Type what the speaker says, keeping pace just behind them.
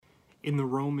In the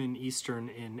Roman, Eastern,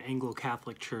 and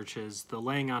Anglo-Catholic churches, the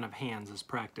laying on of hands is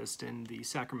practiced in the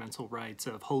sacramental rites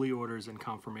of holy orders and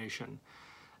confirmation.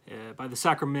 By the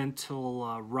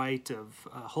sacramental rite of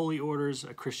holy orders,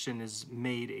 a Christian is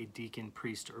made a deacon,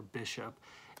 priest, or bishop,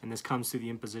 and this comes through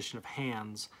the imposition of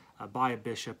hands by a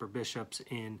bishop or bishops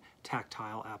in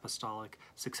tactile apostolic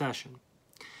succession.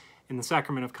 In the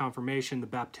sacrament of confirmation, the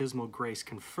baptismal grace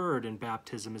conferred in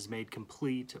baptism is made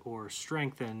complete or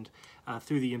strengthened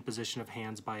through the imposition of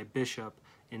hands by a bishop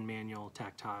in manual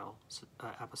tactile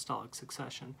apostolic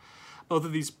succession. Both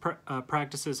of these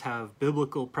practices have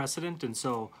biblical precedent, and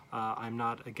so I'm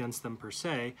not against them per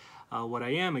se. What I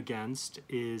am against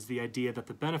is the idea that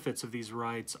the benefits of these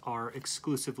rites are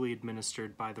exclusively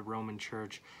administered by the Roman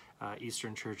Church,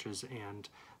 Eastern churches, and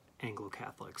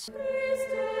Anglo-Catholics.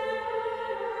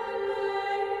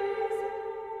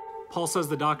 Paul says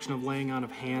the doctrine of laying on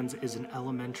of hands is an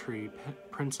elementary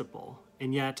principle,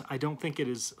 and yet I don't think it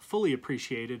is fully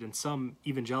appreciated in some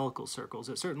evangelical circles.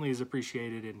 It certainly is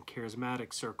appreciated in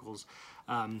charismatic circles,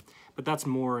 but that's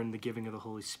more in the giving of the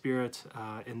Holy Spirit,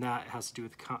 and that has to do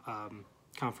with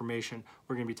confirmation.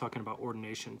 We're going to be talking about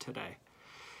ordination today.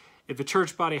 If the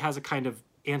church body has a kind of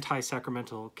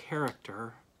anti-sacramental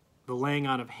character, the laying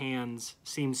on of hands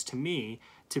seems to me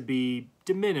to be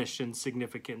diminished in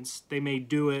significance. They may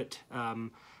do it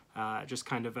just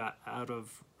kind of out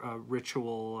of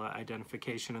ritual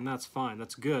identification, and that's fine.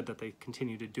 That's good that they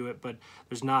continue to do it, but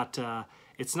there's not.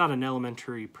 It's not an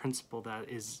elementary principle that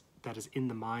is in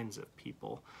the minds of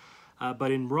people.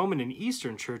 But in Roman and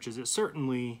Eastern churches, it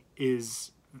certainly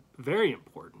is very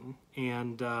important,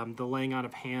 and the laying on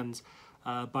of hands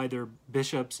by their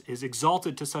bishops is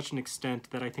exalted to such an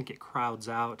extent that I think it crowds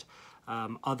out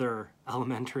other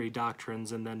elementary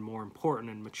doctrines and then more important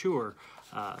and mature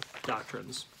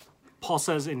doctrines. Paul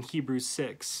says in Hebrews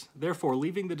 6, "Therefore,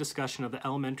 leaving the discussion of the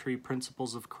elementary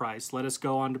principles of Christ, let us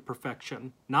go on to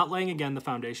perfection, not laying again the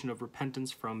foundation of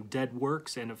repentance from dead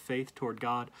works and of faith toward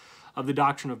God, of the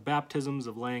doctrine of baptisms,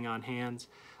 of laying on hands,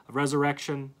 of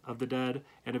resurrection of the dead,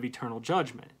 and of eternal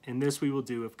judgment. And this we will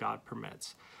do if God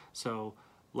permits." So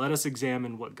let us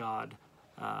examine what God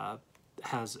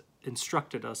has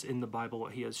instructed us in the Bible,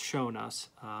 what he has shown us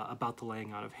about the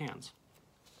laying on of hands.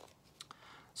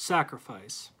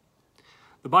 Sacrifice.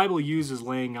 The Bible uses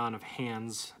laying on of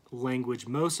hands language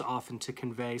most often to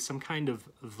convey some kind of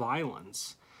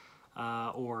violence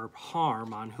or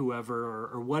harm on whoever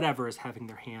or whatever is having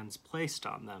their hands placed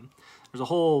on them. There's a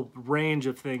whole range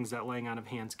of things that laying on of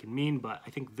hands can mean, but I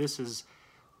think this is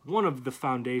one of the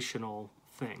foundational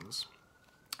things.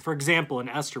 For example, in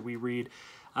Esther we read,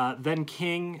 "Then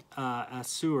King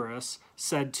Ahasuerus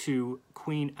said to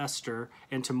Queen Esther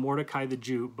and to Mordecai the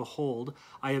Jew, 'Behold,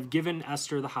 I have given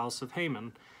Esther the house of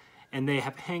Haman, and they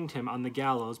have hanged him on the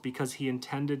gallows because he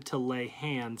intended to lay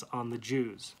hands on the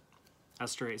Jews.'"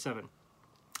 Esther 8:7.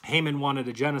 Haman wanted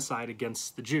a genocide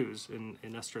against the Jews. In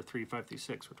Esther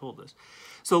 3:5-6, we're told this.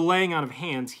 So laying on of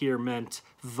hands here meant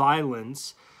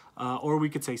violence, or we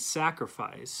could say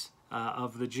sacrifice,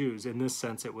 of the Jews. In this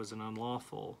sense, it was an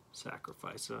unlawful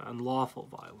sacrifice, unlawful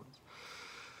violence.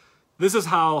 This is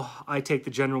how I take the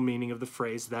general meaning of the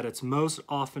phrase, that it's most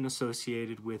often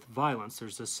associated with violence.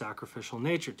 There's a sacrificial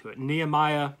nature to it.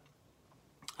 Nehemiah,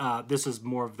 this is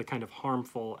more of the kind of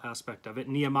harmful aspect of it.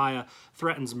 Nehemiah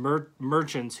threatens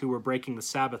merchants who were breaking the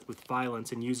Sabbath with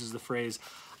violence and uses the phrase,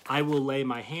 "I will lay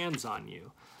my hands on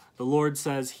you." The Lord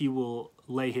says he will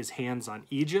lay his hands on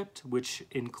Egypt, which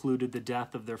included the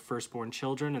death of their firstborn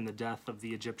children and the death of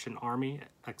the Egyptian army,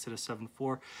 Exodus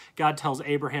 7:4. God tells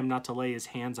Abraham not to lay his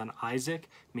hands on Isaac,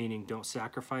 meaning don't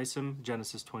sacrifice him,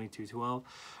 Genesis 22:12.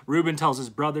 Reuben tells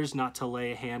his brothers not to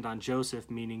lay a hand on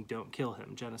Joseph, meaning don't kill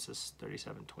him, Genesis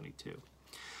 37:22.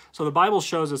 So the Bible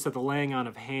shows us that the laying on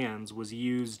of hands was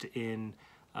used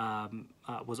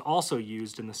was also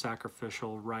used in the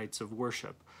sacrificial rites of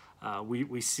worship.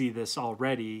 We see this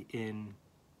already in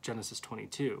Genesis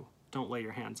 22. Don't lay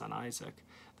your hands on Isaac,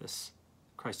 this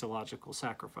Christological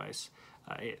sacrifice.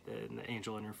 And the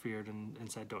angel interfered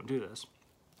and said, don't do this.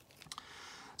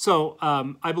 So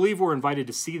I believe we're invited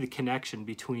to see the connection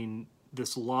between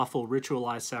this lawful,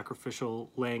 ritualized, sacrificial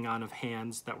laying on of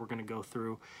hands that we're going to go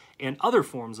through and other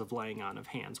forms of laying on of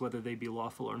hands, whether they be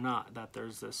lawful or not, that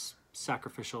there's this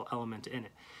sacrificial element in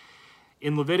it.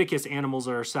 In Leviticus, animals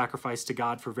are sacrificed to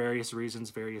God for various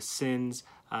reasons, various sins,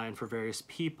 and for various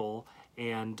people.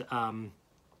 And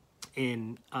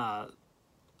in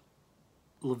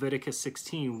Leviticus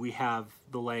 16, we have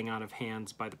the laying on of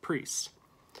hands by the priests.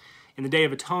 In the Day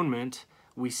of Atonement,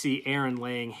 we see Aaron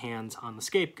laying hands on the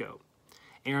scapegoat.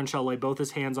 Aaron shall lay both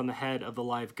his hands on the head of the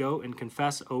live goat and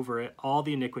confess over it all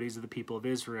the iniquities of the people of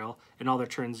Israel and all their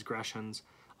transgressions,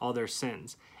 all their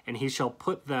sins. And he shall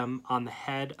put them on the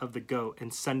head of the goat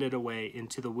and send it away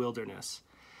into the wilderness.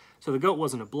 So the goat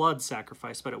wasn't a blood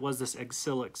sacrifice, but it was this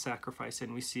exilic sacrifice,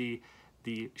 and we see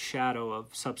the shadow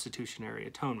of substitutionary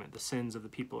atonement. The sins of the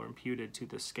people are imputed to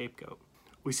the scapegoat.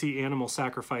 We see animal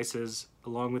sacrifices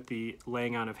along with the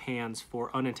laying on of hands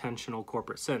for unintentional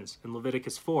corporate sins. In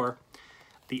Leviticus 4,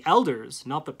 the elders,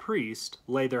 not the priest,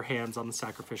 lay their hands on the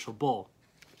sacrificial bull.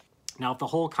 Now, if the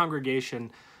whole congregation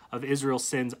of Israel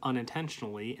sins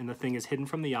unintentionally, and the thing is hidden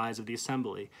from the eyes of the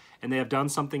assembly, and they have done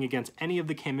something against any of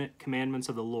the commandments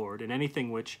of the Lord, and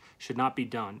anything which should not be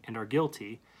done, and are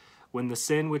guilty, when the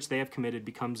sin which they have committed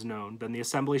becomes known, then the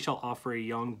assembly shall offer a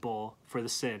young bull for the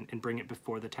sin, and bring it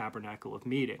before the tabernacle of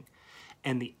meeting.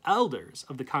 And the elders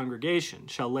of the congregation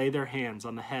shall lay their hands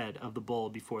on the head of the bull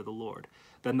before the Lord.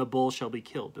 Then the bull shall be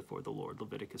killed before the Lord.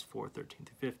 Leviticus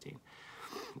 4:13-15.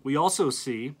 We also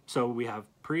see, so we have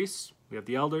priests, we have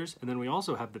the elders, and then we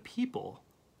also have the people,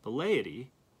 the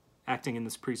laity, acting in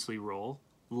this priestly role,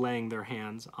 laying their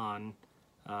hands on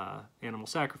animal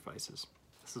sacrifices.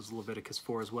 This is Leviticus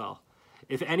 4 as well.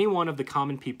 If any one of the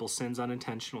common people sins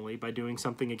unintentionally by doing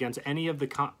something against any of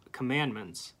the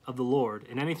commandments of the Lord,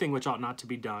 and anything which ought not to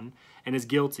be done, and is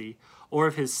guilty, or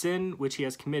if his sin which he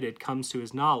has committed comes to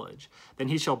his knowledge, then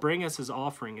he shall bring as his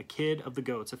offering a kid of the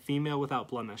goats, a female without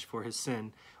blemish, for his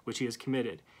sin which he has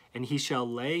committed, and he shall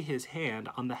lay his hand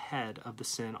on the head of the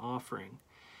sin offering,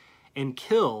 and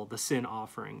kill the sin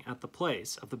offering at the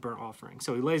place of the burnt offering.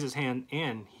 So he lays his hand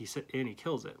and he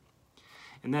kills it.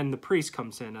 And then the priest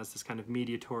comes in as this kind of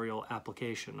mediatorial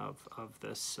application of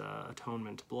this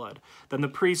atonement blood. Then the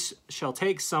priest shall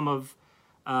take some of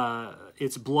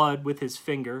its blood with his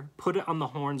finger, put it on the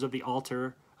horns of the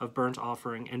altar of burnt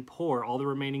offering, and pour all the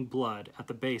remaining blood at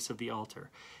the base of the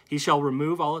altar. He shall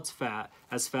remove all its fat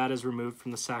is removed from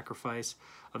the sacrifice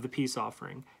of the peace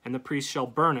offering, and the priest shall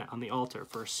burn it on the altar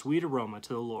for a sweet aroma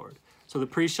to the Lord. So the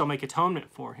priest shall make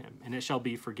atonement for him, and it shall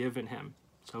be forgiven him.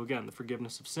 So again, the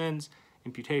forgiveness of sins,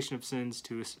 imputation of sins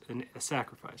to a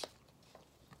sacrifice.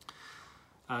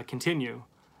 Continuing.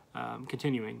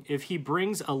 If he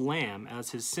brings a lamb as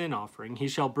his sin offering, he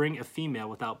shall bring a female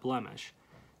without blemish.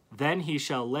 Then he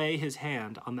shall lay his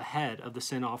hand on the head of the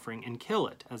sin offering and kill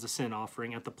it as a sin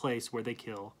offering at the place where they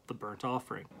kill the burnt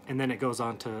offering. And then it goes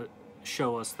on to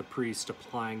show us the priest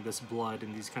applying this blood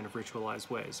in these kind of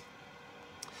ritualized ways.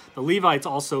 The Levites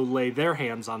also lay their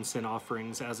hands on sin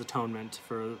offerings as atonement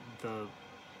for the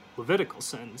Levitical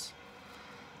sins.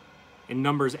 In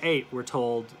Numbers 8, we're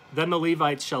told, Then the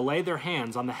Levites shall lay their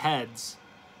hands on the heads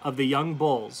of the young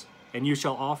bulls, and you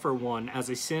shall offer one as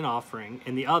a sin offering,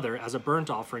 and the other as a burnt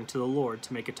offering to the Lord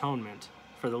to make atonement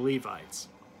for the Levites.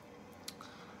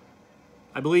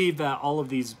 I believe that all of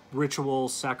these ritual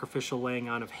sacrificial laying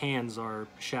on of hands are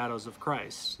shadows of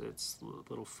Christ. It's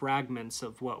little fragments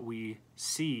of what we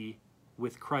see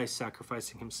with Christ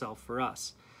sacrificing himself for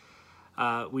us.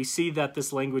 We see that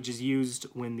this language is used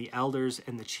when the elders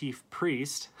and the chief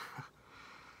priest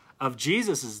of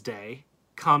Jesus' day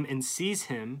come and seize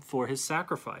him for his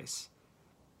sacrifice.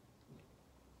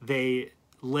 They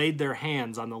laid their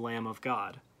hands on the Lamb of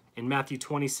God. In Matthew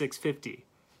 26:50,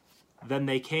 then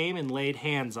they came and laid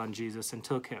hands on Jesus and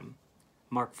took him.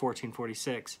 Mark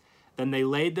 14:46, then they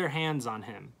laid their hands on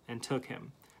him and took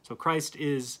him. So Christ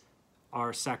is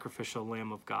our sacrificial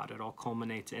Lamb of God. It all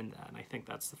culminates in that, and I think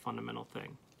that's the fundamental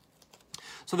thing.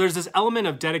 So there's this element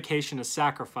of dedication to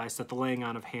sacrifice that the laying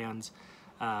on of hands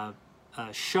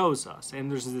shows us,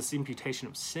 and there's this imputation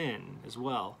of sin as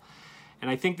well. And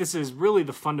I think this is really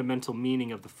the fundamental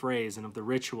meaning of the phrase and of the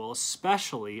ritual,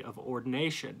 especially of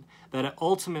ordination, that it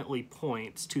ultimately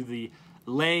points to the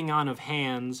laying on of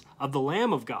hands of the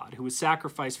Lamb of God who was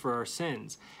sacrificed for our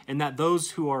sins, and that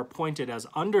those who are appointed as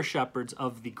under-shepherds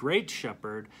of the great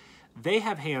shepherd, they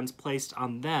have hands placed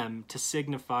on them to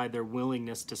signify their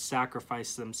willingness to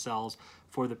sacrifice themselves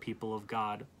for the people of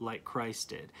God like Christ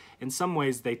did. In some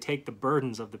ways, they take the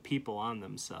burdens of the people on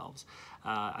themselves.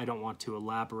 I don't want to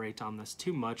elaborate on this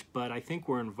too much, but I think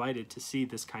we're invited to see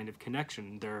this kind of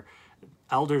connection. Their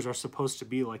elders are supposed to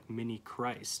be like mini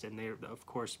Christ, and they, of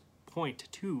course, point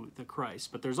to the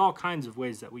Christ, but there's all kinds of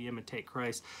ways that we imitate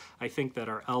Christ. I think that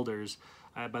our elders,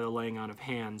 by the laying on of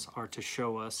hands, are to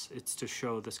show us, it's to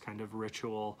show this kind of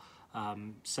ritual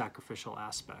sacrificial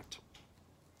aspect.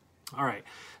 All right,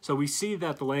 so we see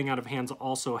that the laying on of hands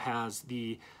also has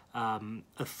the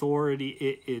authority,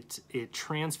 it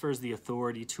transfers the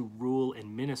authority to rule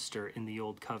and minister in the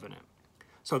Old Covenant.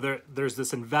 So there's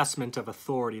this investment of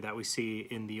authority that we see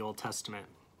in the Old Testament.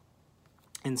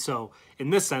 And so, in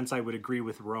this sense, I would agree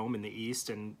with Rome in the East,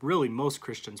 and really most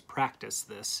Christians practice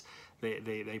this.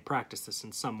 They practice this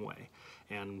in some way,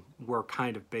 and we're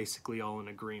kind of basically all in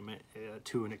agreement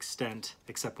to an extent,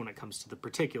 except when it comes to the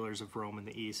particulars of Rome in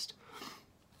the East.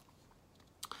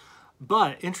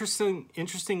 But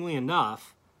interestingly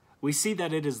enough, we see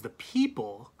that it is the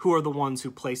people who are the ones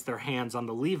who place their hands on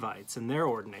the Levites in their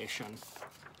ordination.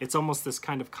 It's almost this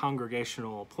kind of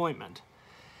congregational appointment.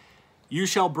 You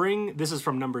shall bring, this is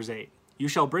from Numbers 8, you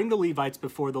shall bring the Levites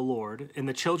before the Lord, and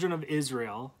the children of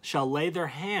Israel shall lay their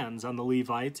hands on the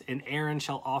Levites, and Aaron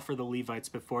shall offer the Levites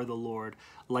before the Lord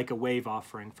like a wave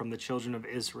offering from the children of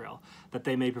Israel, that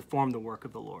they may perform the work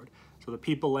of the Lord. So the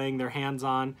people laying their hands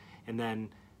on, and then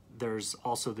there's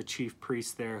also the chief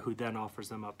priest there who then offers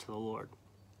them up to the Lord.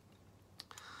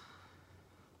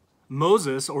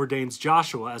 Moses ordains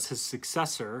Joshua as his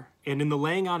successor, and in the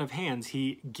laying on of hands,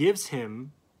 he gives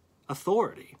him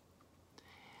authority.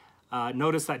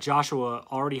 Notice that Joshua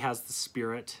already has the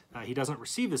Spirit. He doesn't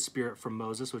receive the Spirit from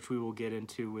Moses, which we will get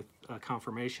into with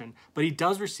confirmation, but he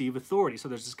does receive authority. So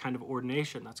there's this kind of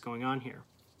ordination that's going on here.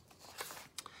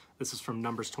 This is from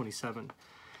Numbers 27.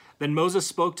 Then Moses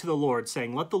spoke to the Lord,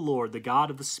 saying, let the Lord, the God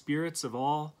of the spirits of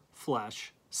all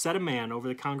flesh, set a man over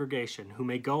the congregation who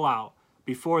may go out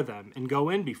before them and go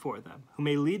in before them, who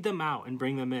may lead them out and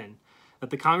bring them in,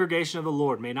 that the congregation of the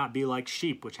Lord may not be like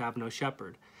sheep which have no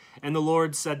shepherd. And the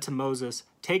Lord said to Moses,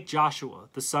 take Joshua,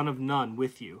 the son of Nun,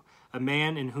 with you, a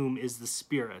man in whom is the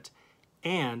Spirit,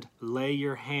 and lay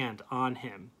your hand on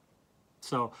him.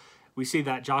 So we see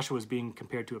that Joshua is being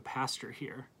compared to a pastor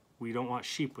here. We don't want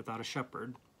sheep without a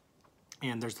shepherd.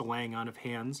 And there's the laying on of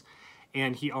hands,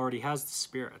 and he already has the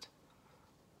Spirit.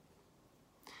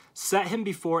 Set him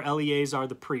before Eleazar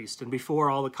the priest and before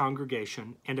all the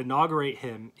congregation, and inaugurate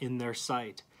him in their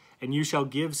sight. And you shall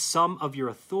give some of your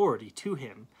authority to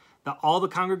him, that all the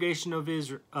congregation of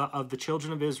Israel, of the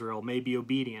children of Israel may be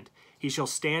obedient. He shall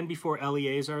stand before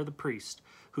Eleazar the priest,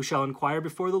 who shall inquire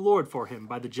before the Lord for him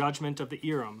by the judgment of the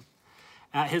Urim.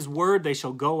 At his word they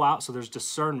shall go out, so there's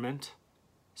discernment,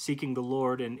 seeking the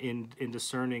Lord and in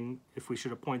discerning if we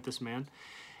should appoint this man.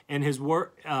 And his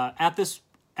word, at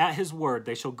his word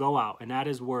they shall go out, and at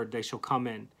his word they shall come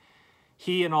in.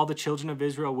 He and all the children of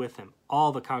Israel with him,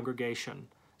 all the congregation.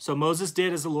 So Moses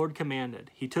did as the Lord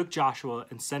commanded. He took Joshua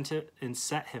and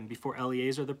set him before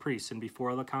Eleazar the priest and before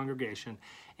all the congregation,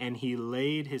 and he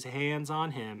laid his hands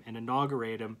on him and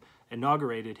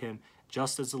inaugurated him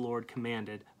just as the Lord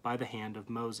commanded by the hand of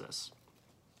Moses.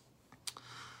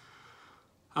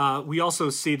 We also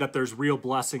see that there's real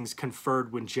blessings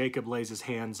conferred when Jacob lays his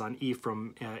hands on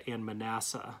Ephraim and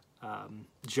Manasseh,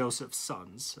 Joseph's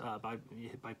sons, by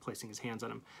placing his hands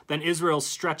on him. Then Israel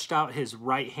stretched out his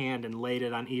right hand and laid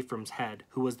it on Ephraim's head,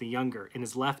 who was the younger, and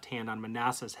his left hand on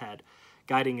Manasseh's head,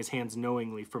 guiding his hands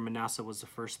knowingly, for Manasseh was the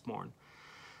firstborn.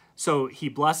 So he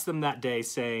blessed them that day,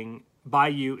 saying, by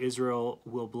you Israel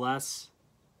will bless,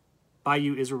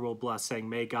 saying,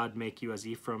 may God make you as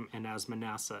Ephraim and as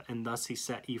Manasseh. And thus he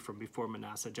set Ephraim before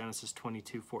Manasseh, Genesis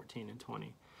 22:14 and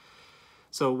 20.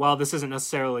 So while this isn't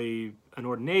necessarily an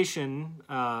ordination,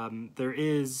 there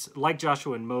is, like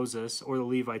Joshua and Moses or the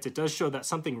Levites, it does show that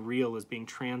something real is being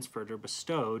transferred or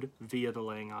bestowed via the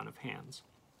laying on of hands.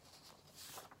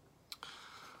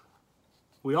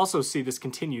 We also see this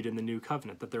continued in the New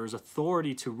Covenant, that there is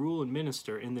authority to rule and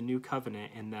minister in the New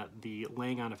Covenant, and that the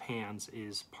laying on of hands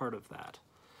is part of that.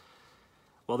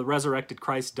 While the resurrected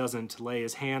Christ doesn't lay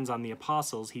his hands on the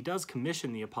apostles, he does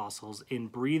commission the apostles in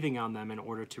breathing on them in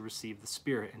order to receive the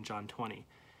Spirit in John 20.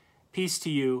 Peace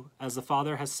to you, as the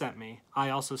Father has sent me,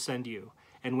 I also send you.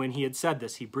 And when he had said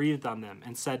this, he breathed on them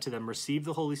and said to them, receive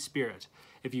the Holy Spirit.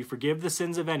 If you forgive the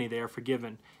sins of any, they are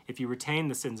forgiven. If you retain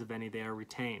the sins of any, they are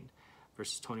retained.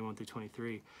 Verses 21 through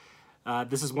 23.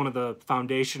 This is one of the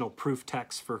foundational proof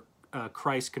texts for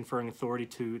Christ conferring authority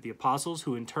to the apostles,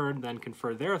 who in turn then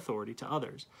confer their authority to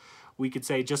others. We could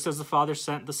say, just as the Father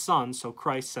sent the Son, so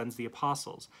Christ sends the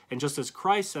apostles. And just as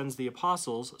Christ sends the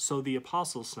apostles, so the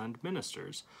apostles send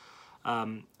ministers.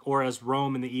 Or as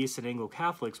Rome in the East and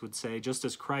Anglo-Catholics would say, just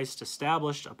as Christ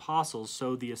established apostles,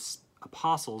 so the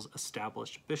apostles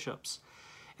established bishops.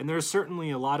 And there's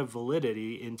certainly a lot of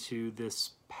validity into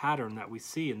this pattern that we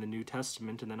see in the New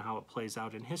Testament and then how it plays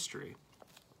out in history.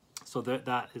 So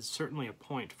that is certainly a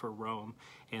point for Rome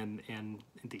and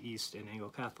the East and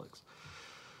Anglo-Catholics.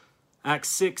 Acts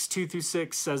 6,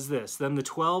 2-6 says this, then the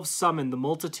 12 summoned the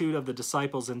multitude of the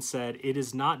disciples and said, it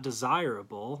is not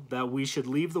desirable that we should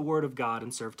leave the word of God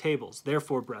and serve tables.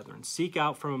 Therefore, brethren, seek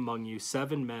out from among you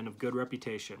 7 men of good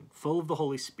reputation, full of the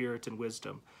Holy Spirit and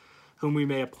wisdom, whom we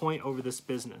may appoint over this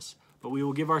business. But we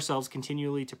will give ourselves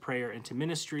continually to prayer and to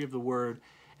ministry of the word.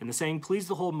 And the saying pleased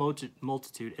the whole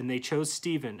multitude. And they chose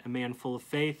Stephen, a man full of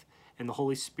faith and the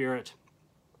Holy Spirit,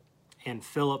 and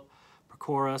Philip,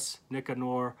 Prochorus,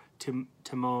 Nicanor,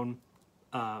 Timon,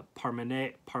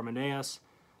 Parmenas,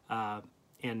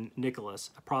 and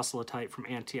Nicholas, a proselyte from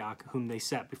Antioch, whom they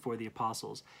set before the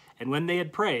apostles. And when they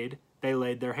had prayed, they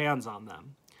laid their hands on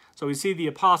them. So we see the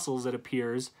apostles, it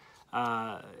appears,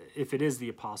 if it is the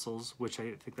apostles, which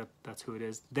I think that's who it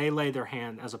is, they lay their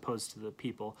hand, as opposed to the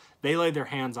people, they lay their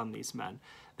hands on these men.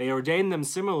 They ordained them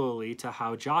similarly to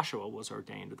how Joshua was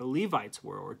ordained, or the Levites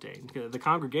were ordained. The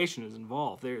congregation is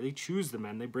involved. They choose the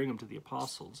men, they bring them to the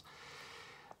apostles.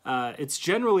 It's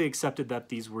generally accepted that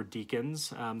these were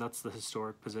deacons. That's the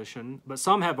historic position. But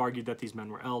some have argued that these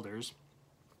men were elders.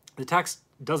 The text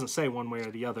doesn't say one way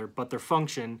or the other, but their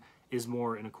function is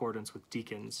more in accordance with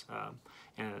deacons,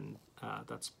 and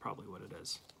that's probably what it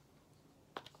is.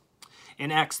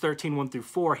 In Acts 13, 1 through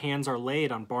 4, hands are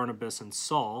laid on Barnabas and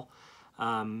Saul,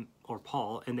 or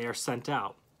Paul, and they are sent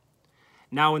out.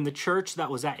 Now in the church that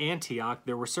was at Antioch,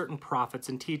 there were certain prophets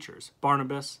and teachers: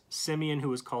 Barnabas, Simeon, who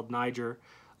was called Niger,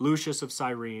 Lucius of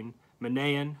Cyrene,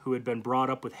 Manaen, who had been brought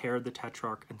up with Herod the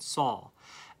Tetrarch, and Saul.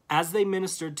 As they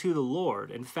ministered to the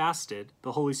Lord and fasted,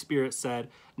 the Holy Spirit said,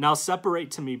 "Now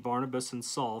separate to me Barnabas and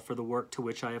Saul for the work to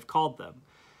which I have called them."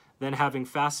 Then having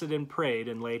fasted and prayed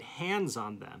and laid hands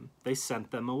on them, they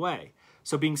sent them away.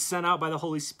 So being sent out by the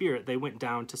Holy Spirit, they went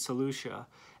down to Seleucia,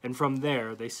 and from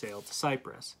there they sailed to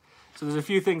Cyprus. So there's a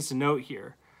few things to note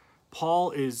here.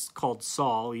 Paul is called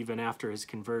Saul even after his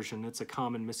conversion. It's a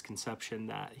common misconception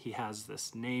that he has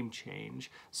this name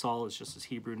change. Saul is just his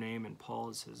Hebrew name, and Paul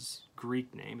is his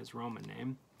Greek name, his Roman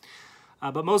name.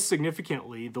 But most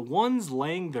significantly, the ones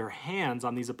laying their hands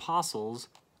on these apostles,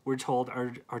 we're told,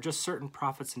 are just certain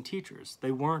prophets and teachers.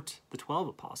 They weren't the 12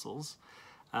 apostles.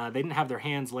 They didn't have their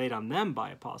hands laid on them by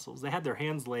apostles. They had their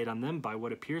hands laid on them by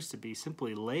what appears to be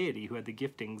simply laity who had the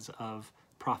giftings of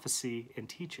prophecy and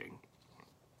teaching.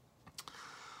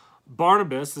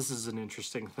 Barnabas, this is an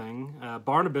interesting thing.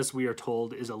 Barnabas, we are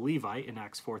told, is a Levite in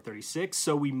Acts 4:36,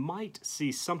 so we might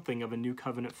see something of a new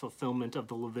covenant fulfillment of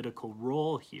the Levitical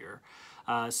role here.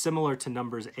 Similar to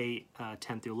Numbers 8,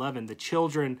 10 through 11, the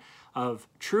children of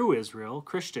true Israel,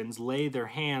 Christians, lay their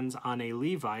hands on a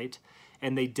Levite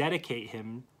and they dedicate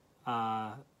him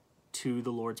to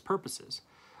the Lord's purposes.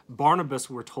 Barnabas,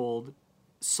 we're told,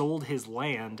 sold his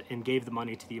land and gave the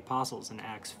money to the apostles in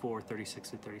Acts 4:36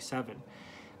 through 37.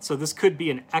 So this could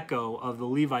be an echo of the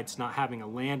Levites not having a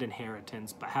land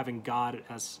inheritance, but having God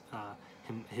as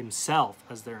himself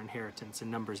as their inheritance in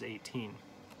Numbers 18.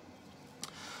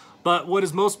 But what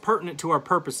is most pertinent to our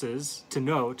purposes to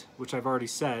note, which I've already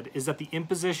said, is that the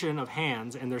imposition of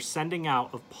hands and their sending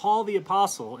out of Paul the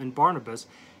Apostle and Barnabas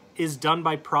is done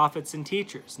by prophets and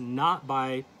teachers, not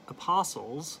by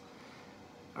apostles,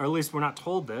 or at least we're not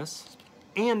told this,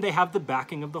 and they have the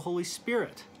backing of the Holy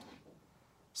Spirit.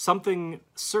 Something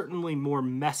certainly more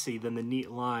messy than the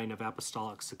neat line of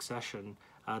apostolic succession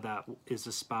that is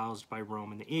espoused by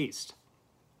Rome in the East.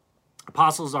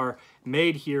 Apostles are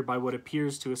made here by what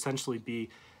appears to essentially be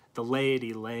the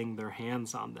laity laying their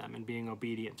hands on them and being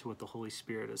obedient to what the Holy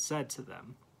Spirit has said to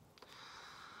them.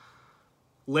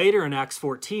 Later in Acts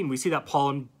 14, we see that Paul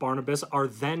and Barnabas are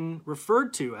then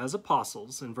referred to as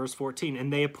apostles in verse 14,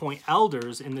 and they appoint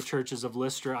elders in the churches of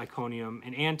Lystra, Iconium,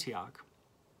 and Antioch.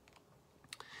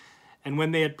 And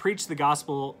when they had preached the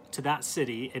gospel to that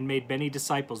city and made many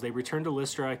disciples, they returned to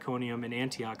Lystra, Iconium, and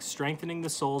Antioch, strengthening the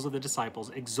souls of the disciples,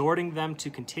 exhorting them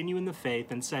to continue in the faith,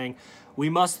 and saying, "We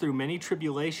must through many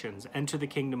tribulations enter the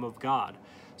kingdom of God."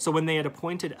 So when they had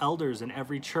appointed elders in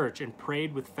every church and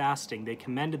prayed with fasting, they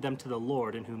commended them to the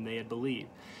Lord in whom they had believed.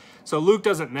 So Luke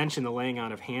doesn't mention the laying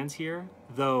on of hands here,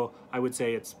 though I would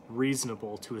say it's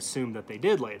reasonable to assume that they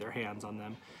did lay their hands on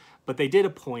them. But they did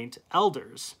appoint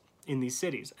elders in these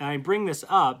cities. And I bring this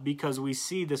up because we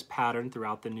see this pattern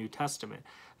throughout the New Testament,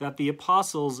 that the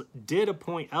apostles did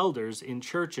appoint elders in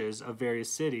churches of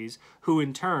various cities who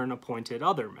in turn appointed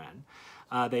other men.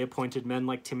 They appointed men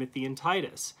like Timothy and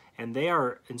Titus, and they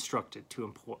are instructed to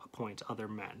appoint other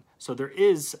men. So there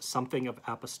is something of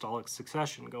apostolic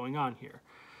succession going on here.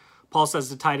 Paul says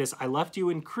to Titus, "I left you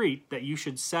in Crete that you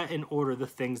should set in order the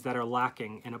things that are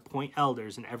lacking and appoint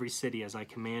elders in every city as I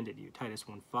commanded you." Titus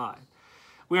 1:5.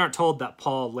 We aren't told that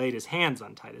Paul laid his hands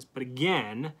on Titus, but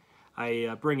again,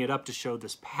 I bring it up to show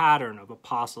this pattern of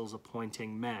apostles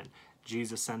appointing men.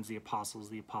 Jesus sends the apostles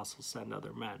send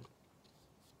other men.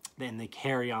 Then they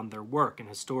carry on their work, and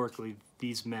historically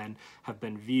these men have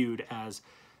been viewed as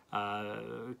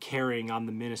carrying on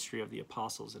the ministry of the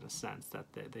apostles in a sense, that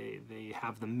they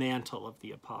have the mantle of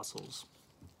the apostles.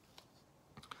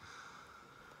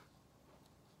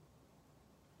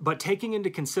 But taking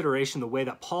into consideration the way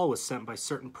that Paul was sent by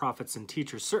certain prophets and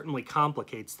teachers certainly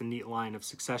complicates the neat line of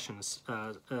succession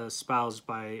espoused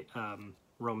by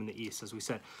Rome in the East, as we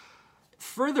said.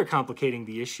 Further complicating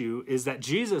the issue is that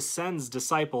Jesus sends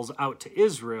disciples out to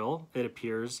Israel, it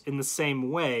appears, in the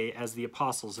same way as the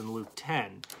apostles in Luke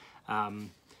 10.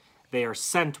 They are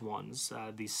sent ones.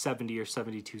 These 70 or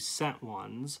 72 sent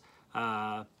ones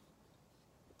are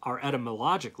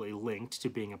etymologically linked to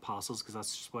being apostles, because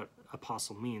that's just what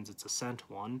apostle means. It's a sent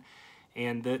one.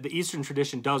 And the Eastern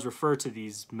tradition does refer to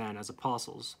these men as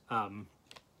apostles.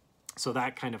 So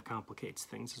that kind of complicates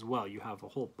things as well. You have a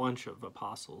whole bunch of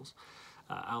apostles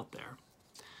out there.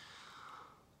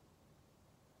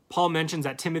 Paul mentions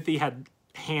that Timothy had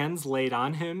hands laid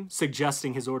on him,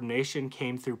 suggesting his ordination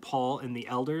came through Paul and the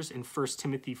elders. In 1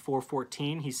 Timothy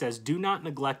 4:14, he says, "Do not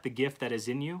neglect the gift that is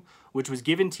in you, which was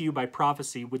given to you by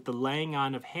prophecy with the laying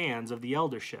on of hands of the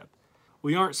eldership."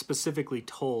 We aren't specifically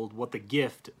told what the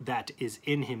gift that is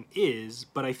in him is,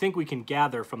 but I think we can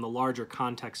gather from the larger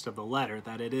context of the letter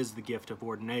that it is the gift of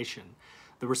ordination,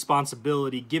 the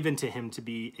responsibility given to him to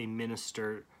be a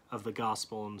minister of the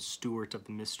gospel and steward of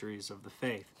the mysteries of the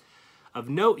faith. Of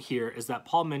note here is that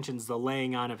Paul mentions the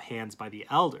laying on of hands by the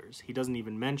elders. He doesn't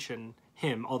even mention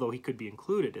him, although he could be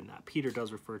included in that. Peter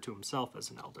does refer to himself as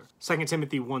an elder. 2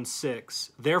 Timothy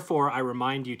 1:6, "Therefore I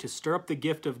remind you to stir up the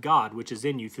gift of God which is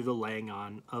in you through the laying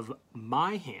on of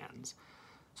my hands."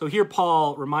 So here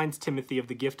Paul reminds Timothy of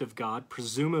the gift of God,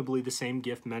 presumably the same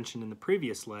gift mentioned in the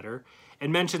previous letter,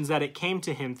 and mentions that it came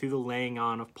to him through the laying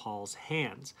on of Paul's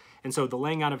hands. And so the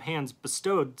laying on of hands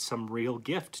bestowed some real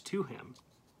gift to him.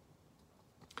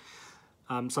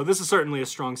 So this is certainly a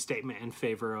strong statement in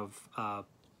favor of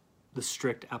the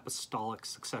strict apostolic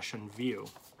succession view.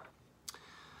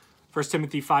 1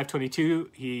 Timothy 5:22,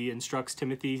 he instructs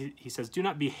Timothy, he says, "Do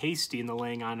not be hasty in the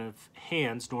laying on of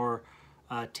hands, nor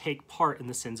take part in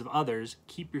the sins of others.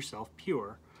 Keep yourself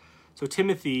pure." So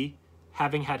Timothy,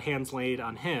 having had hands laid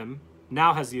on him,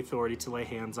 now has the authority to lay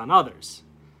hands on others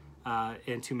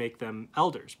and to make them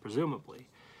elders, presumably.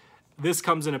 This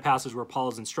comes in a passage where Paul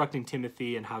is instructing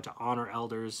Timothy in how to honor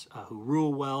elders who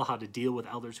rule well, how to deal with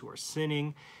elders who are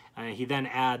sinning. He then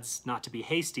adds not to be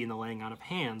hasty in the laying on of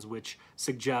hands, which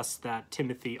suggests that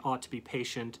Timothy ought to be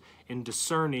patient in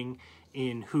discerning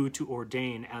in who to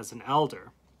ordain as an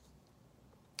elder,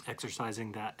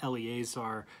 exercising that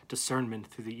Eleazar discernment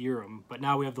through the Urim. But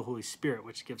now we have the Holy Spirit,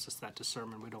 which gives us that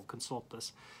discernment. We don't consult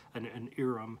this, an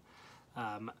Urim.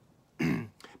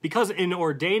 Because in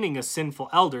ordaining a sinful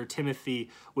elder, Timothy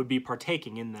would be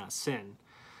partaking in that sin.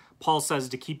 Paul says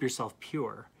to keep yourself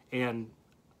pure. And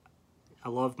I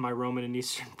love my Roman and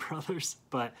Eastern brothers,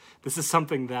 but this is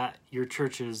something that your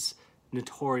churches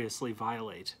notoriously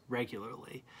violate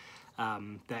regularly,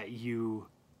 that you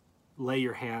lay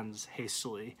your hands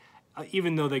hastily.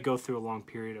 Even though they go through a long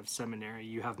period of seminary,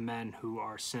 you have men who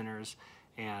are sinners,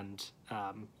 and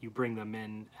you bring them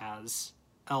in as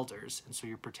elders, and so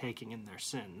you're partaking in their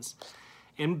sins.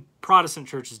 And Protestant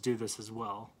churches do this as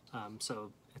well,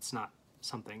 so it's not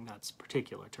something that's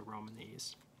particular to Rome and the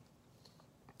East.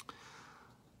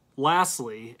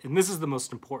 Lastly, and this is the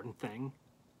most important thing,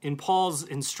 in Paul's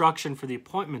instruction for the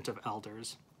appointment of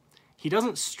elders, he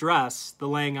doesn't stress the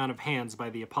laying on of hands by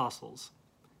the apostles.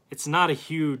 It's not a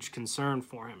huge concern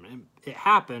for him. It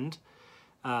happened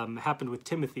with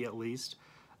Timothy at least,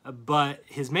 but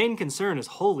his main concern is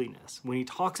holiness. When he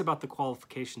talks about the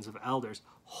qualifications of elders,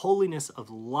 holiness of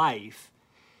life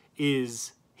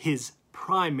is his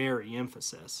primary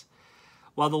emphasis.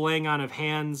 While the laying on of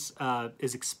hands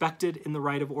is expected in the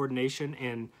rite of ordination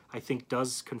and I think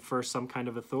does confer some kind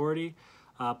of authority,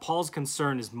 Paul's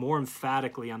concern is more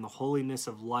emphatically on the holiness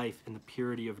of life and the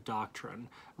purity of doctrine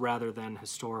rather than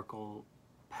historical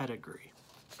pedigree.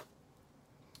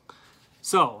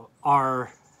 So,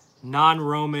 our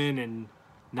non-Roman and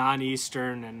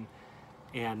non-Eastern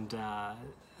and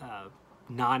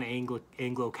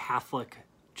non-Anglo-Catholic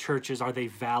churches, are they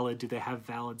valid? Do they have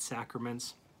valid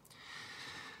sacraments?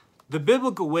 The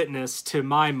biblical witness, to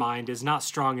my mind, is not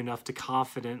strong enough to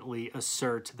confidently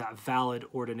assert that valid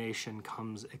ordination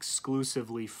comes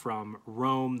exclusively from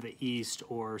Rome, the East,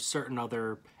 or certain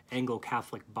other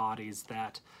Anglo-Catholic bodies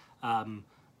that,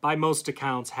 by most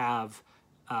accounts, have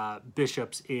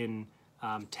bishops in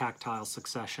tactile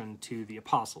succession to the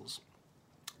apostles.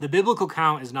 The biblical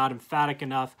count is not emphatic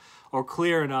enough or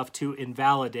clear enough to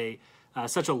invalidate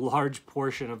such a large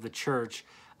portion of the church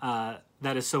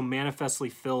that is so manifestly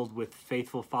filled with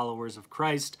faithful followers of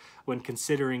Christ when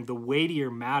considering the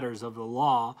weightier matters of the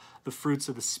law, the fruits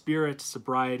of the Spirit,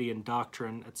 sobriety and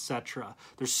doctrine, etc.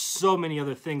 There's so many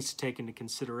other things to take into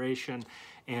consideration,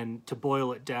 and to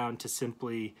boil it down to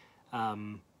simply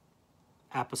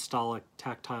apostolic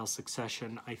tactile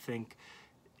succession, I think,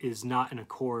 is not in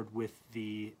accord with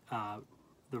the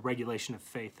regulation of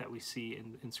faith that we see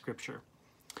in Scripture.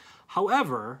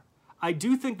 However, I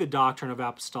do think the doctrine of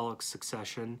apostolic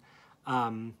succession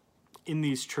in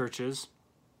these churches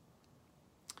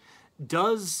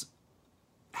does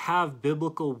have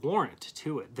biblical warrant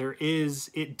to it.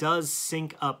 It does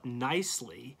sync up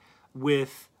nicely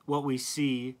with what we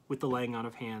see with the laying on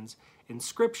of hands in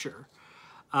Scripture.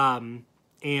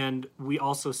 And we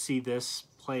also see this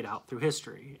played out through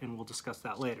history, and we'll discuss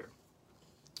that later.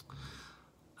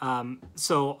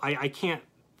 So I can't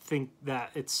think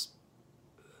that it's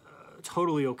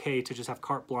totally okay to just have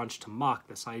carte blanche to mock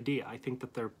this idea. I think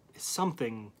that there is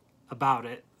something about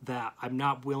it that I'm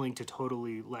not willing to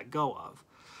totally let go of.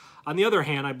 On the other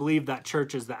hand, I believe that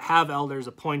churches that have elders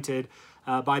appointed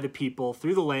by the people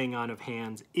through the laying on of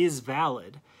hands is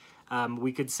valid.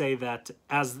 We could say that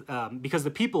because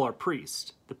the people are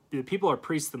priests. The people are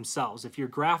priests themselves. If you're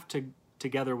grafted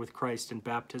together with Christ in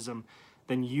baptism,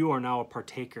 then you are now a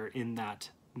partaker in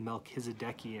that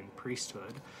Melchizedekian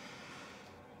priesthood.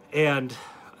 And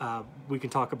we can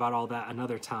talk about all that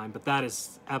another time, but that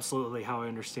is absolutely how I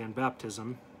understand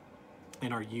baptism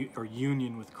and our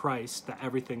union with Christ, that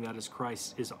everything that is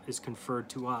Christ is conferred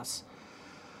to us.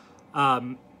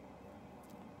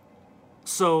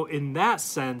 So in that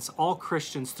sense, all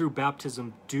Christians through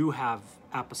baptism do have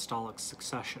apostolic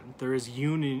succession. There is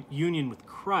union with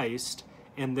Christ,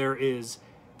 and there is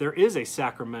a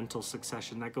sacramental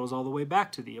succession that goes all the way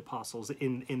back to the apostles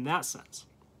in that sense.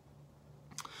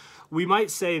 We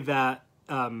might say that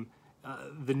the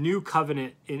new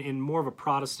covenant, in more of a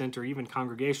Protestant or even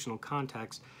congregational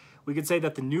context, we could say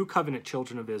that the new covenant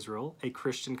children of Israel, a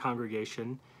Christian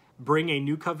congregation, bring a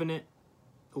new covenant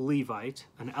Levite,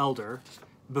 an elder,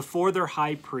 before their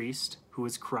high priest, who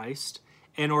is Christ,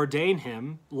 and ordain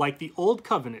him like the old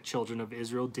covenant children of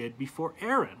Israel did before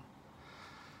Aaron.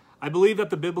 I believe that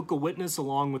the biblical witness,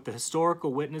 along with the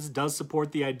historical witness, does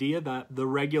support the idea that the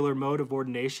regular mode of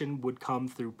ordination would come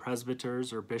through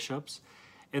presbyters or bishops,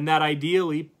 and that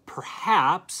ideally,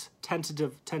 perhaps,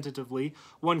 tentatively,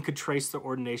 one could trace the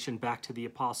ordination back to the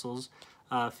apostles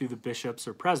through the bishops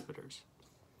or presbyters.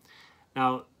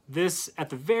 Now, this, at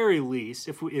the very least,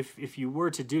 if you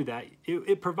were to do that,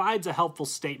 it provides a helpful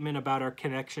statement about our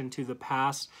connection to the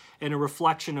past and a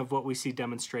reflection of what we see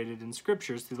demonstrated in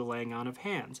Scriptures through the laying on of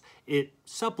hands. It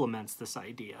supplements this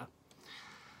idea.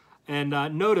 And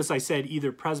notice I said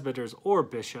either presbyters or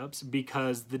bishops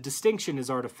because the distinction is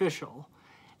artificial.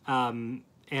 And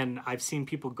I've seen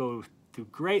people go through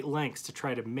great lengths to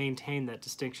try to maintain that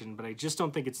distinction, but I just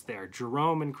don't think it's there.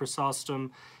 Jerome and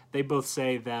Chrysostom, they both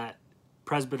say that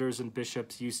presbyters and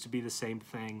bishops used to be the same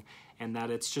thing, and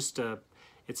that it's just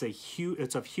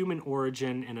it's of human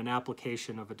origin and an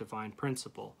application of a divine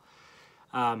principle.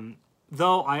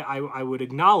 Though I would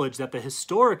acknowledge that the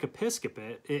historic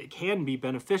episcopate, it can be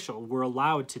beneficial. We're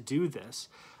allowed to do this.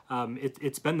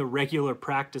 It's been the regular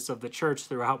practice of the church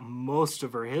throughout most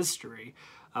of her history.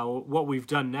 What we've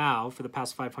done now for the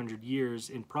past 500 years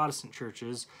in Protestant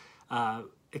churches,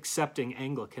 accepting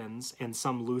Anglicans and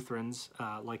some Lutherans,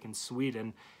 like in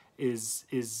Sweden, is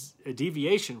a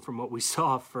deviation from what we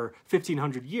saw for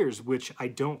 1,500 years, which I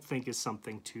don't think is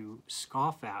something to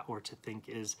scoff at or to think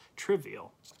is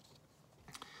trivial.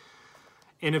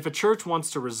 And if a church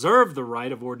wants to reserve the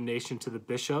right of ordination to the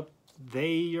bishop,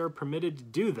 they are permitted to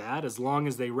do that as long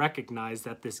as they recognize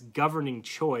that this governing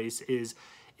choice is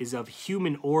of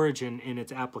human origin in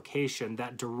its application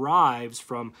that derives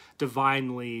from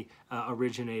divinely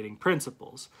originating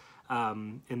principles,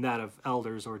 in that of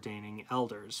elders ordaining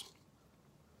elders.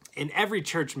 And every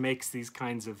church makes these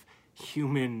kinds of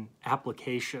human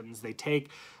applications. They take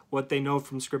what they know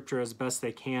from Scripture as best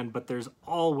they can, but there's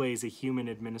always a human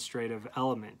administrative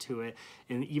element to it.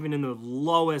 And even in the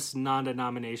lowest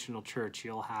non-denominational church,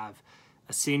 you'll have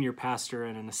a senior pastor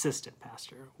and an assistant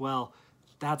pastor. Well,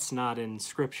 that's not in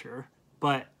Scripture,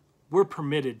 but we're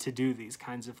permitted to do these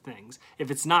kinds of things.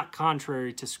 If it's not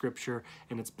contrary to Scripture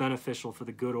and it's beneficial for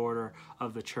the good order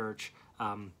of the church,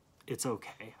 it's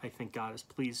okay. I think God is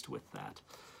pleased with that.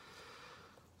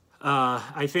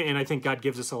 I think God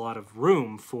gives us a lot of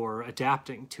room for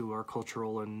adapting to our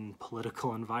cultural and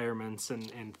political environments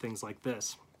and things like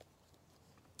this.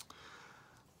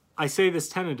 I say this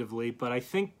tentatively, but I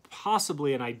think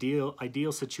possibly an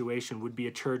ideal situation would be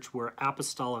a church where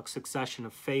apostolic succession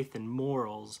of faith and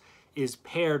morals is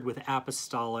paired with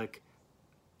apostolic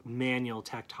manual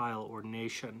tactile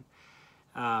ordination.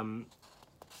 That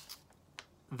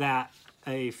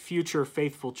a future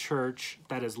faithful church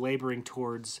that is laboring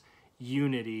towards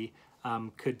unity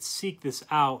could seek this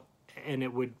out, and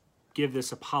it would give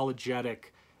this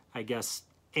apologetic, I guess,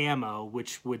 ammo,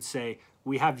 which would say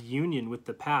we have union with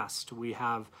the past. We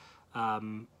have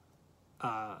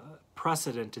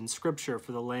precedent in Scripture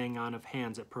for the laying on of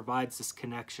hands. It provides this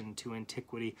connection to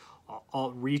antiquity,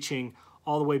 all reaching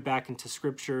all the way back into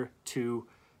Scripture to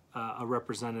a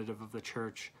representative of the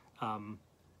church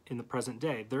in the present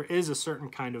day. There is a certain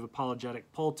kind of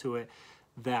apologetic pull to it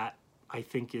that I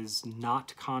think is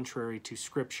not contrary to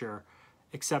Scripture,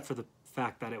 except for the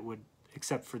fact that it would,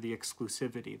 except for the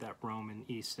exclusivity that Rome and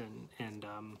East and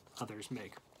others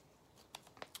make.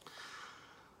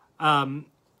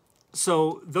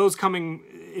 So those coming,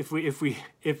 if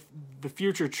the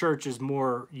future church is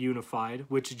more unified,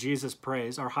 which Jesus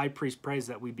prays, our high priest prays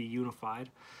that we be unified,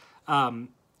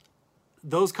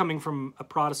 those coming from a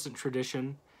Protestant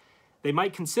tradition, they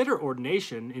might consider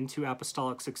ordination into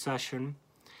apostolic succession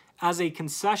as a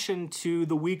concession to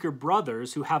the weaker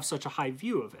brothers who have such a high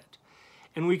view of it.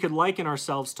 And we could liken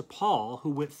ourselves to Paul, who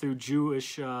went through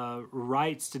Jewish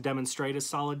rites to demonstrate his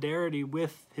solidarity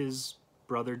with his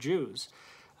brother Jews.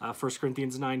 1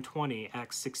 Corinthians 9:20,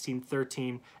 Acts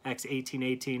 16:13, Acts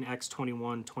 18:18, Acts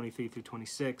 21:23 through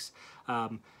 26.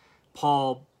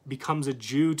 Paul becomes a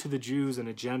Jew to the Jews and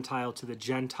a Gentile to the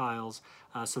Gentiles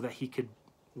so that he could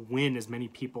win as many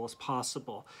people as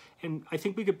possible. And I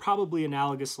think we could probably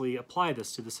analogously apply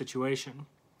this to the situation.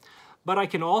 But I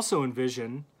can also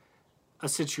envision a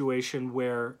situation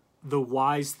where the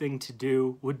wise thing to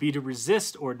do would be to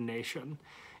resist ordination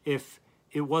if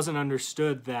it wasn't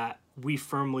understood that we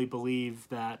firmly believe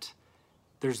that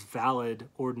there's valid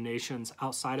ordinations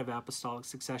outside of apostolic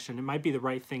succession. It might be the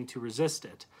right thing to resist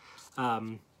it.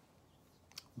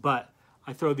 But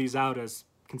I throw these out as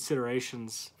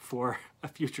considerations for a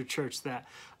future church that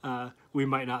we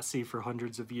might not see for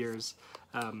hundreds of years.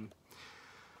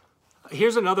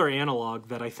 Here's another analog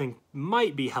that I think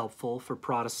might be helpful for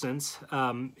Protestants,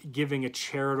 giving a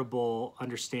charitable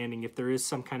understanding if there is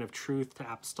some kind of truth to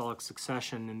apostolic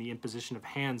succession and the imposition of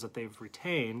hands that they've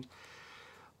retained.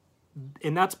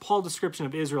 And that's Paul's description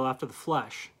of Israel after the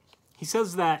flesh. He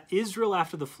says that Israel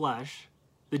after the flesh,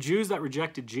 the Jews that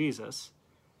rejected Jesus,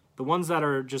 the ones that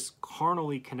are just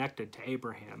carnally connected to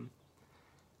Abraham,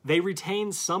 they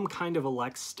retain some kind of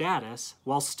elect status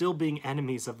while still being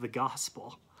enemies of the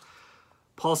gospel.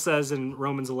 Paul says in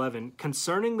Romans 11,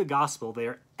 concerning the gospel, they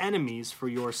are enemies for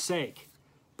your sake,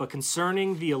 but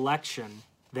concerning the election,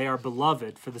 they are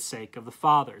beloved for the sake of the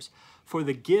fathers. For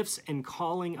the gifts and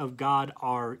calling of God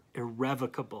are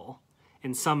irrevocable.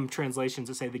 In some translations,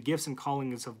 it say the gifts and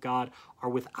callings of God are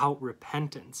without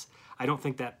repentance. I don't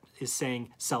think that is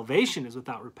saying salvation is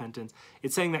without repentance.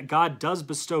 It's saying that God does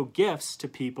bestow gifts to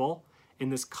people in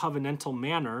this covenantal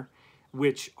manner,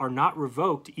 which are not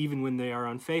revoked even when they are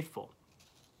unfaithful.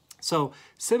 So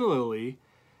similarly,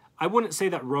 I wouldn't say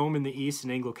that Rome and the East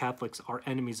and Anglo-Catholics are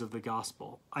enemies of the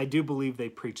gospel. I do believe they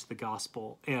preach the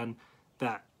gospel and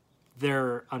that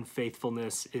their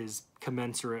unfaithfulness is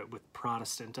commensurate with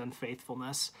Protestant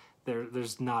unfaithfulness.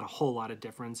 There's not a whole lot of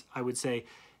difference. I would say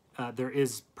there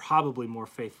is probably more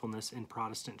faithfulness in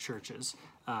Protestant churches,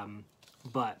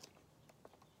 but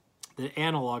the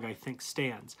analog, I think,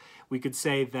 stands. We could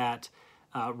say that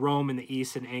Rome and the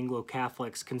East and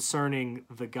Anglo-Catholics concerning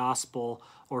the gospel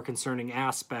or concerning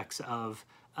aspects of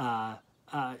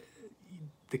the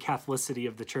Catholicity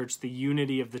of the church, the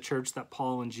unity of the church that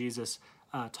Paul and Jesus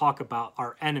talk about,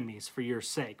 are enemies for your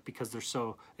sake because they're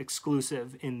so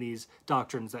exclusive in these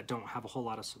doctrines that don't have a whole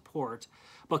lot of support.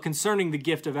 But concerning the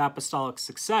gift of apostolic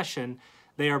succession,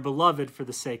 they are beloved for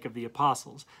the sake of the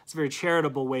apostles. It's a very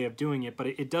charitable way of doing it, but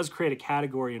it does create a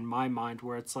category in my mind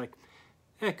where it's like,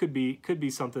 it could be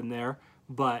something there,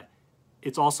 but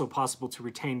it's also possible to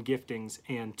retain giftings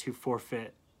and to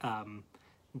forfeit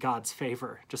God's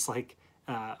favor, just like,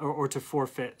 or to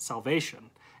forfeit salvation,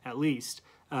 at least,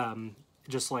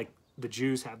 just like the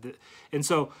Jews have. And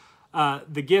so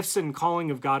the gifts and calling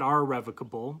of God are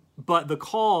irrevocable, but the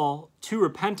call to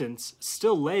repentance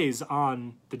still lays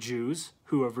on the Jews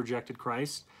who have rejected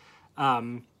Christ.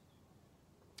 And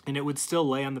it would still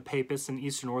lay on the Papists and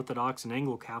Eastern Orthodox and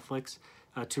Anglo-Catholics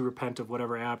to repent of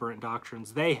whatever aberrant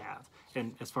doctrines they have.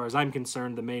 And as far as I'm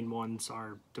concerned, the main ones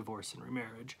are divorce and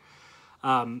remarriage.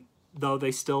 though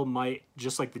they still might,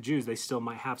 just like the Jews, they still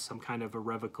might have some kind of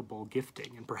irrevocable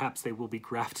gifting, and perhaps they will be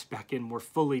grafted back in more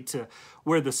fully to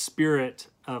where the Spirit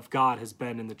of God has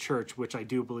been in the church, which I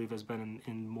do believe has been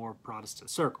in more Protestant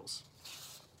circles.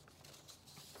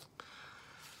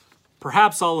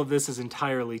 Perhaps all of this is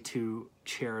entirely too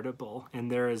charitable, and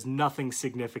there is nothing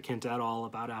significant at all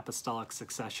about apostolic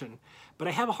succession, but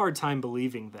I have a hard time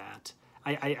believing that.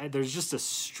 There's just a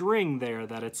string there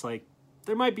that it's like,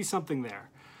 there might be something there.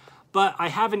 But I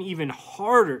have an even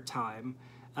harder time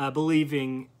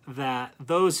believing that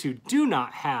those who do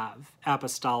not have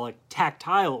apostolic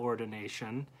tactile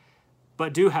ordination,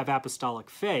 but do have apostolic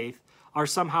faith, are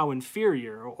somehow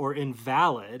inferior or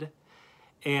invalid.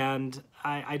 And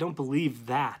I don't believe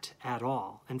that at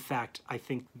all. In fact, I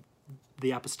think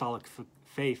the apostolic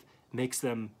faith makes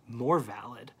them more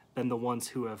valid than the ones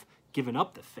who have given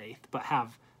up the faith, but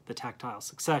have the tactile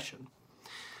succession.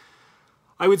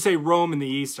 I would say Rome and the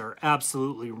East are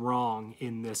absolutely wrong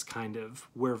in this kind of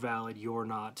we're valid, you're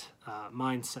not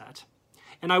mindset.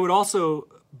 And I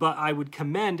would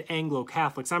commend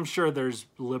Anglo-Catholics. I'm sure there's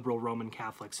liberal Roman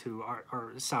Catholics who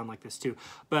sound like this too.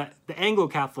 But the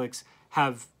Anglo-Catholics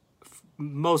have,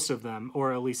 most of them,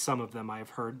 or at least some of them I have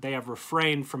heard, they have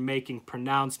refrained from making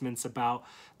pronouncements about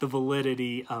the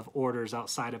validity of orders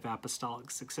outside of apostolic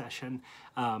succession.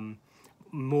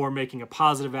 More making a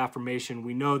positive affirmation.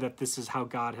 We know that this is how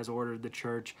God has ordered the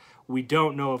church. We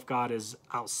don't know if God is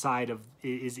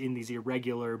is in these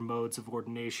irregular modes of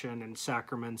ordination and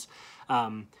sacraments.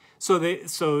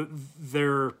 So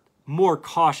they're more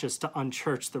cautious to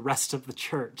unchurch the rest of the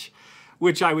church,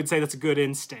 which I would say that's a good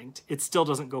instinct. It still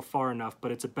doesn't go far enough,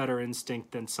 but it's a better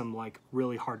instinct than some like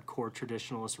really hardcore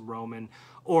traditionalist Roman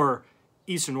or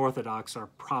Eastern Orthodox are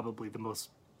probably the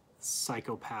most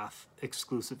psychopath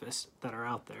exclusivists that are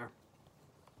out there.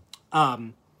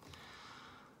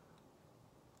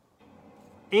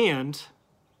 And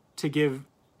to give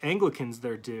Anglicans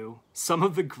their due, some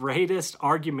of the greatest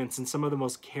arguments and some of the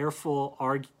most careful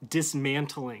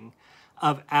dismantling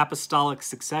of apostolic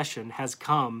succession has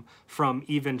come from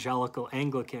evangelical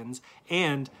Anglicans,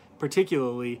 and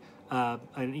particularly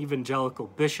an evangelical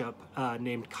bishop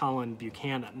named Colin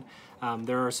Buchanan.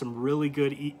 There are some really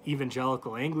good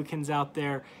evangelical Anglicans out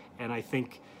there, and I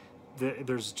think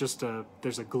there's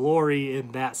a glory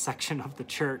in that section of the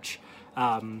church.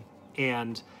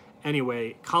 And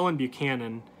anyway, Colin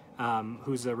Buchanan,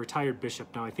 who's a retired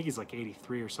bishop now, I think he's like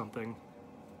 83 or something,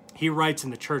 he writes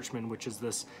in the Churchman, which is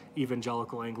this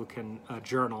evangelical Anglican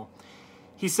journal.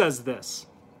 He says this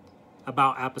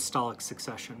about apostolic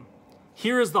succession.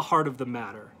 Here is the heart of the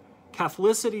matter.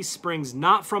 Catholicity springs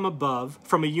not from above,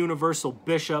 from a universal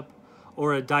bishop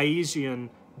or a Dionysian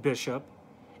bishop.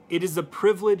 It is the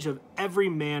privilege of every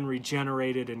man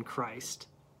regenerated in Christ.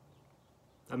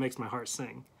 That makes my heart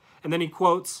sing. And then he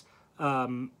quotes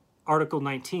Article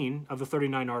 19 of the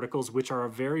 39 Articles, which are a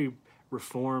very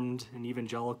Reformed and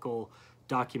evangelical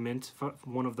document,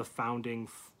 one of the founding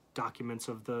documents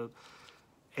of the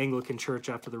Anglican Church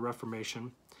after the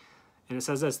Reformation. And it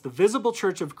says this: the visible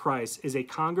church of Christ is a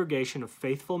congregation of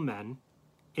faithful men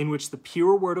in which the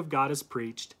pure word of God is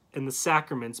preached and the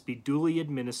sacraments be duly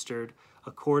administered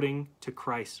according to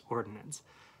Christ's ordinance.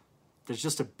 There's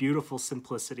just a beautiful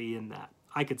simplicity in that.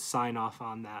 I could sign off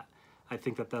on that. I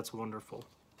think that that's wonderful.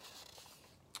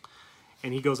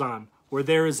 And he goes on, where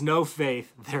there is no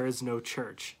faith, there is no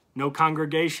church. No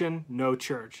congregation, no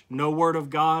church. No word of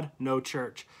God, no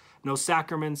church. No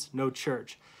sacraments, no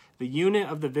church. The unit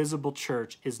of the visible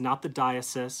church is not the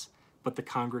diocese, but the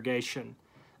congregation.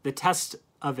 The test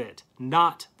of it,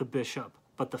 not the bishop,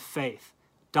 but the faith,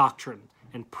 doctrine,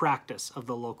 and practice of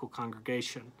the local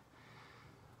congregation.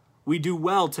 We do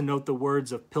well to note the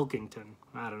words of Pilkington.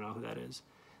 I don't know who that is.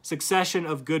 Succession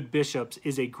of good bishops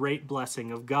is a great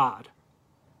blessing of God.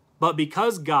 But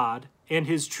because God and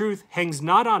his truth hangs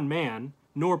not on man,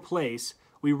 nor place,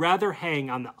 we rather hang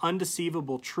on the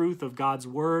undeceivable truth of God's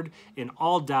word in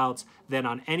all doubts than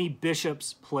on any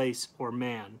bishop's place or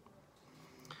man.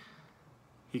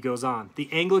 He goes on, the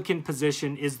Anglican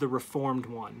position is the Reformed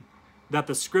one, that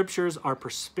the scriptures are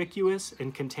perspicuous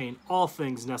and contain all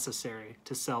things necessary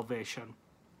to salvation.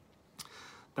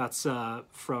 That's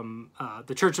from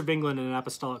the Church of England and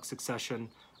Apostolic Succession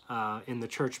in the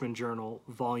Churchman Journal,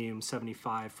 volume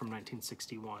 75 from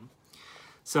 1961.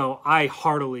 So I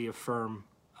heartily affirm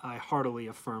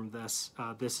this.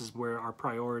 This is where our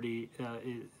priority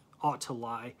ought to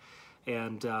lie.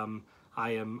 And I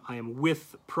am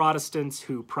with Protestants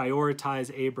who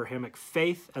prioritize Abrahamic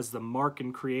faith as the mark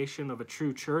and creation of a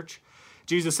true church.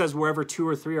 Jesus says, wherever 2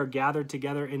 or 3 are gathered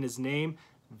together in his name,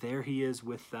 there he is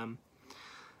with them.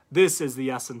 This is the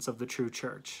essence of the true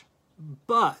church.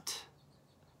 But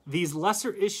these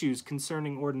lesser issues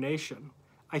concerning ordination,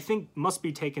 I think, must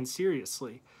be taken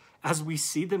seriously as we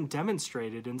see them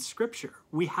demonstrated in Scripture.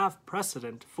 We have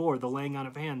precedent for the laying on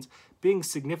of hands being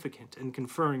significant and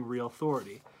conferring real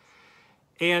authority.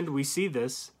 And we see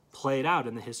this played out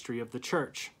in the history of the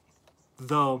church.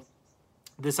 Though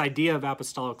this idea of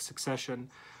apostolic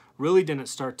succession really didn't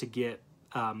start to get,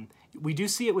 we do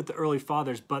see it with the early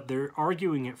fathers, but they're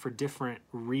arguing it for different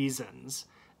reasons.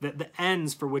 That the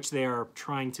ends for which they are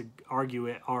trying to argue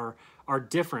it are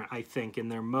different, I think, in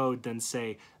their mode than,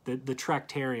 say, the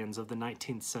Tractarians of the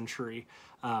 19th century.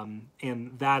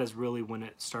 And that is really when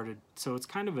it started. So it's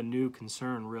kind of a new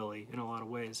concern, really, in a lot of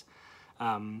ways.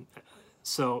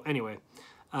 So anyway,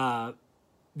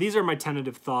 these are my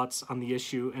tentative thoughts on the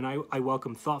issue, and I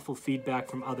welcome thoughtful feedback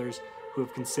from others who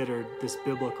have considered this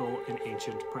biblical and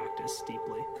ancient practice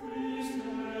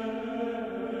deeply.